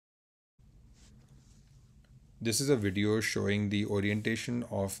This is a video showing the orientation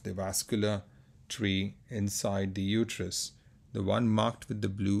of the vascular tree inside the uterus. The one marked with the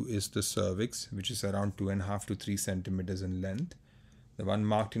blue is the cervix, which is around 2.5 to 3 centimeters in length. The one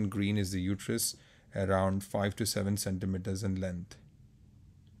marked in green is the uterus, around 5 to 7 centimeters in length.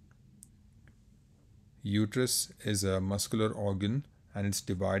 Uterus is a muscular organ and it's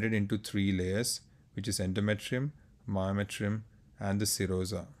divided into 3 layers, which is endometrium, myometrium, and the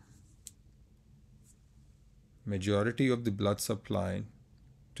serosa. Majority of the blood supply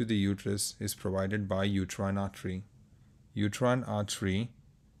to the uterus is provided by uterine artery. Uterine artery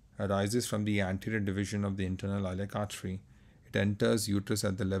arises from the anterior division of the internal iliac artery. It enters uterus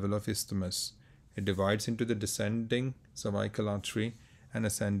at the level of isthmus. It divides into the descending cervical artery and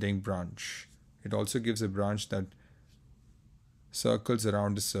ascending branch. It also gives a branch that circles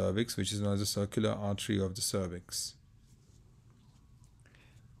around the cervix, which is known as the circular artery of the cervix.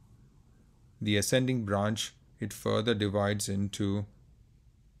 The ascending branch, it further divides into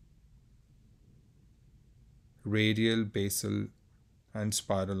radial, basal, and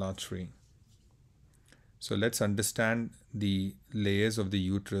spiral artery. So let's understand the layers of the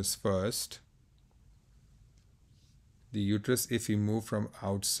uterus first. The uterus, if we move from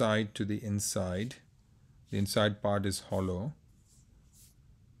outside to the inside part is hollow.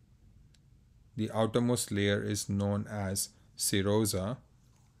 The outermost layer is known as serosa,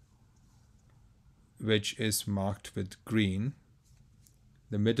 which is marked with green.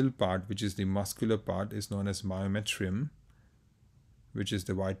 The middle part, which is the muscular part, is known as myometrium, which is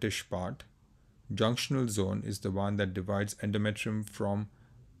the whitish part. Junctional zone is the one that divides endometrium from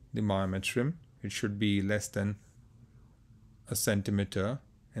the myometrium. It should be less than a centimeter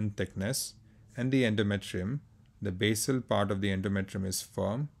in thickness. And the endometrium, the basal part of the endometrium is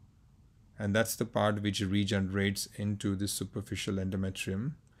firm, and that's the part which regenerates into the superficial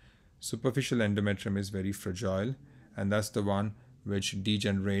endometrium. Superficial endometrium is very fragile, and that's the one which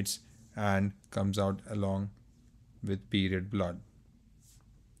degenerates and comes out along with period blood.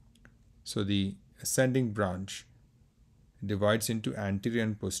 So the ascending branch divides into anterior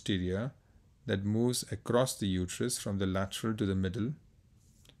and posterior, that moves across the uterus from the lateral to the middle,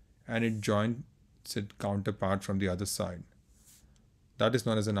 and it joins its counterpart from the other side. That is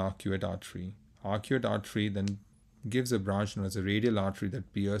known as an arcuate artery. Arcuate artery then gives a branch known as a radial artery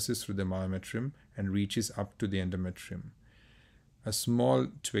that pierces through the myometrium and reaches up to the endometrium. A small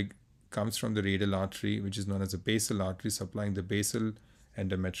twig comes from the radial artery, which is known as a basal artery, supplying the basal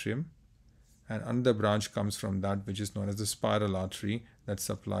endometrium. And another branch comes from that, which is known as the spiral artery, that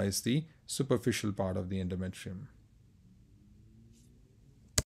supplies the superficial part of the endometrium.